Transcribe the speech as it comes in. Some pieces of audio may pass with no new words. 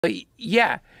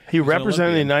Yeah. He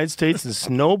represented the United States in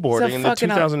snowboarding in the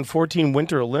 2014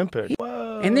 Winter Olympics.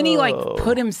 Whoa. And then he like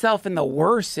put himself in the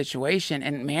worst situation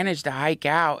and managed to hike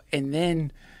out and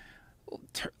then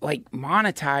like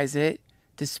monetize it,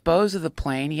 dispose of the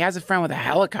plane. He has a friend with a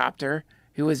helicopter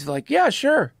who was like, yeah,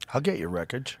 sure. I'll get your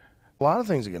Wreckage. A lot of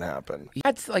things are going to happen. He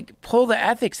had to like pull the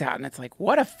ethics out, and it's like,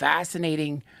 what a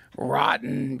fascinating,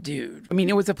 rotten dude. I mean,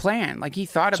 it was a plan. Like he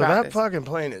thought about this. So that fucking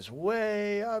plane is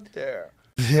way up there.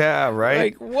 Yeah, right?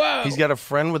 Like, whoa. He's got a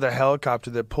friend with a helicopter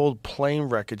that pulled plane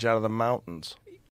wreckage out of the mountains.